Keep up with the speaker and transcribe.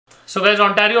So guys,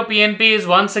 Ontario PNP is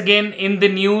once again in the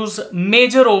news.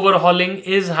 Major overhauling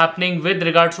is happening with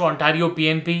regards to Ontario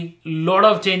PNP. Lot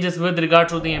of changes with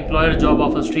regards to the employer job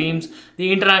offer streams,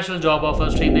 the international job offer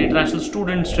stream, the international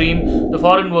student stream, the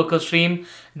foreign worker stream.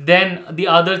 Then the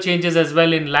other changes as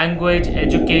well in language,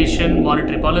 education,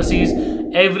 monetary policies.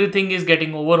 Everything is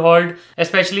getting overhauled,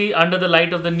 especially under the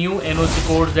light of the new NOC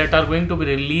codes that are going to be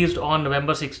released on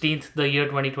November 16th, the year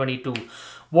 2022.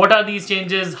 What are these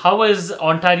changes? How is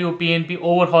Ontario PNP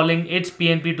overhauling its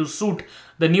PNP to suit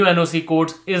the new NOC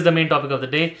codes is the main topic of the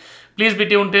day. Please be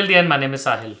tuned till the end. My name is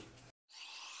Sahil.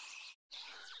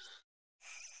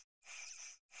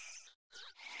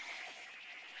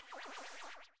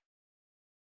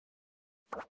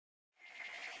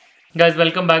 Guys,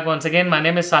 welcome back once again. My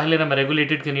name is Sahil and I'm a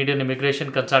regulated Canadian immigration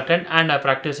consultant and I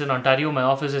practice in Ontario. My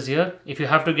office is here. If you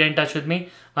have to get in touch with me,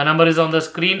 my number is on the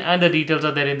screen and the details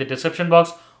are there in the description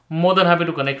box. More than happy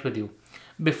to connect with you.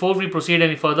 Before we proceed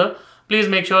any further, please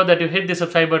make sure that you hit the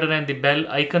subscribe button and the bell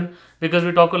icon because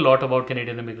we talk a lot about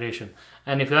Canadian immigration.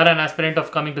 And if you are an aspirant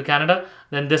of coming to Canada,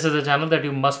 then this is a channel that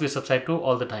you must be subscribed to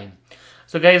all the time.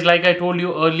 So guys, like I told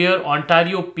you earlier,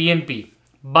 Ontario PNP,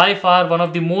 by far one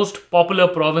of the most popular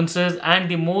provinces and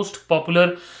the most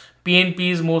popular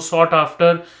PNPs, most sought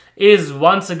after, is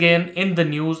once again in the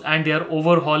news and they are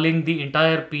overhauling the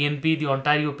entire PNP, the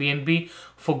Ontario PNP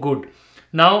for good.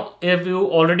 Now, if you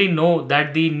already know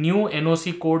that the new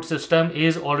NOC code system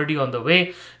is already on the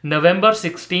way, November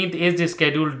 16th is the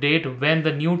scheduled date when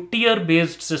the new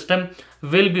tier-based system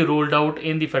will be rolled out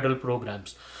in the federal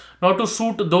programs. Now, to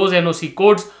suit those NOC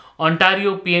codes,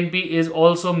 Ontario PNP is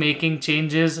also making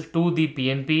changes to the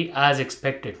PNP as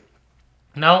expected.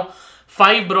 Now,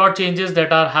 5 broad changes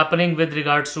that are happening with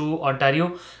regards to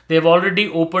Ontario. They've already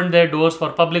opened their doors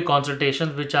for public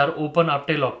consultations, which are open up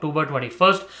till October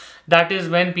 21st. That is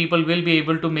when people will be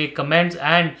able to make comments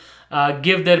and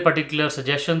give their particular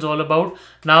suggestions all about.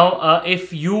 Now,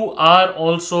 if you are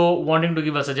also wanting to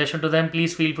give a suggestion to them,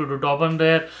 please feel free to drop on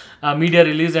their media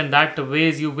release, and that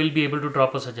ways you will be able to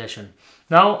drop a suggestion.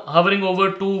 Now, hovering over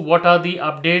to what are the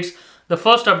updates. The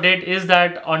first update is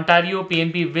that Ontario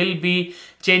PNP will be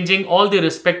changing all the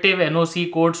respective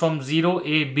NOC codes from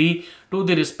 0A-B to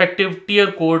the respective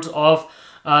tier codes of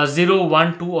 0,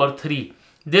 1, 2 or 3.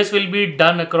 This will be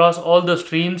done across all the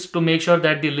streams to make sure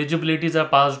that the eligibilities are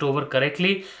passed over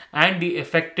correctly and the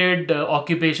affected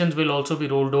occupations will also be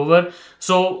rolled over.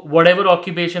 So whatever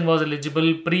occupation was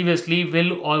eligible previously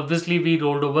will obviously be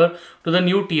rolled over to the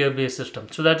new tier based system.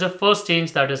 So that's the first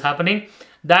change that is happening.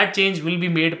 That change will be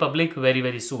made public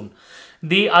very soon.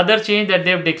 The other change that they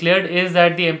have declared is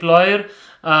that the employer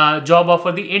job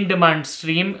offer, the in-demand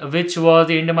stream, which was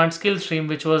the in-demand skill stream,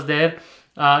 which was there,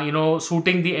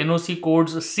 suiting the NOC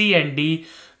codes C and D,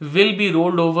 will be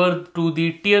rolled over to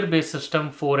the tier-based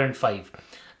system 4 and 5.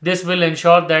 This will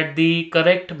ensure that the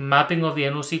correct mapping of the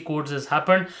NOC codes has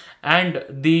happened and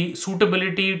the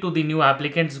suitability to the new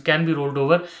applicants can be rolled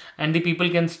over and the people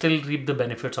can still reap the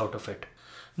benefits out of it.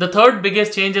 The third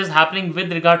biggest change is happening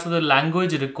with regards to the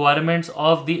language requirements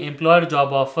of the employer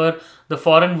job offer, the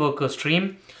foreign worker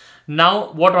stream.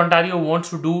 Now, what Ontario wants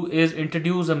to do is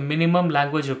introduce a minimum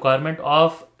language requirement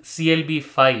of CLB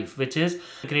 5, which is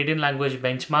the Canadian language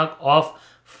benchmark of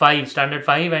 5, standard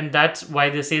 5, and that's why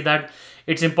they say that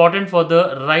it's important for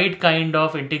the right kind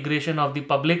of integration of the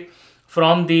public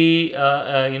from the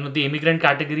the immigrant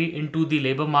category into the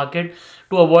labor market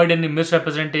to avoid any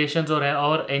misrepresentations or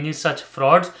any such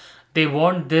frauds. They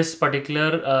want this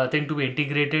particular thing to be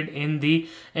integrated in the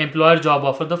employer job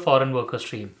offer, the foreign worker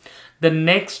stream. The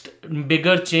next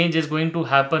bigger change is going to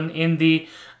happen in the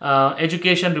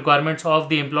education requirements of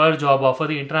the employer job offer,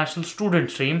 the international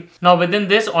student stream. Now, within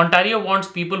this, Ontario wants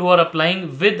people who are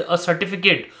applying with a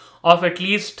certificate of at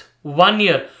least 1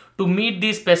 year to meet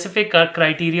the specific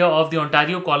criteria of the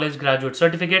Ontario College Graduate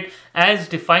Certificate as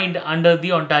defined under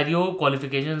the Ontario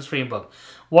Qualifications Framework.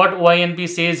 What OINP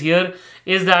says here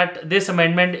is that this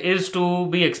amendment is to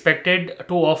be expected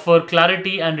to offer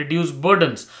clarity and reduce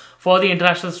burdens for the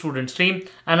international student stream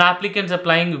and applicants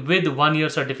applying with 1 year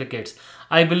certificates.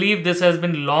 I believe this has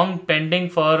been long pending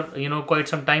for quite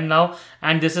some time now,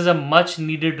 and this is a much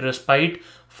needed respite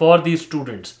for these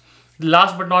students.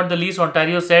 Last but not the least,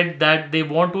 Ontario said that they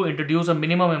want to introduce a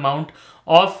minimum amount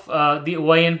of the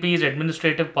OINP's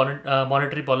administrative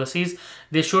monetary policies.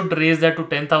 They should raise that to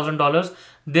 $10,000.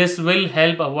 This will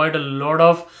help avoid a lot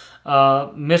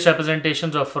of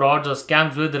misrepresentations or frauds or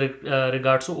scams with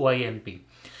regards to OINP.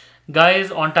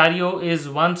 Guys, Ontario is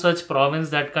one such province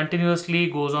that continuously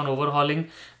goes on overhauling.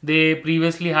 They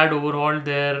previously had overhauled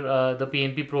their the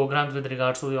PNP programs with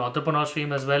regards to the entrepreneur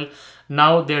stream as well.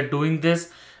 Now they're doing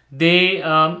this. They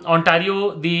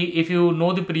Ontario, if you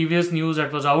know the previous news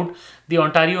that was out, the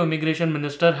Ontario immigration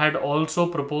minister had also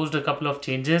proposed a couple of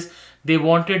changes. They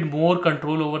wanted more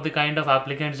control over the kind of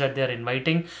applicants that they are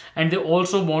inviting, and they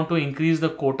also want to increase the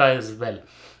quota as well.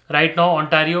 Right now,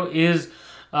 Ontario is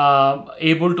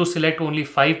able to select only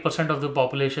 5% of the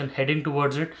population heading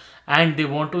towards it, and they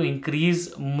want to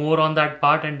increase more on that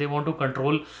part, and they want to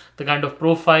control the kind of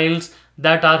profiles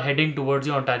that are heading towards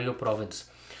the Ontario province.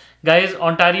 Guys,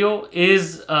 Ontario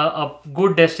is a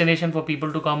good destination for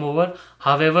people to come over.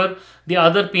 However, the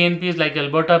other PNPs like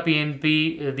Alberta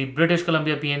PNP, the British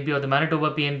Columbia PNP or the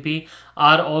Manitoba PNP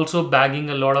are also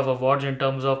bagging a lot of awards in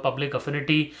terms of public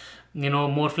affinity,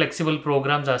 more flexible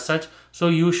programs as such. So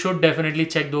you should definitely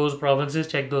check those provinces,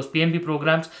 check those PNP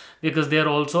programs, because they are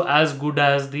also as good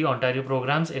as the Ontario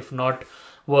programs, if not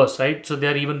worse, right? So they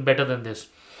are even better than this.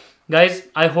 Guys,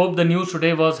 I hope the news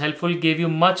today was helpful, gave you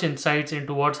much insights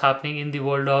into what's happening in the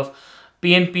world of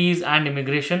PNPs and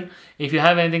immigration. If you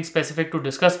have anything specific to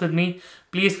discuss with me,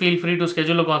 please feel free to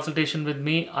schedule a consultation with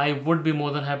me. I would be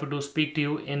more than happy to speak to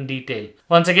you in detail.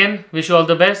 Once again, wish you all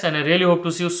the best, and I really hope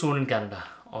to see you soon in Canada.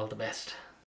 All the best.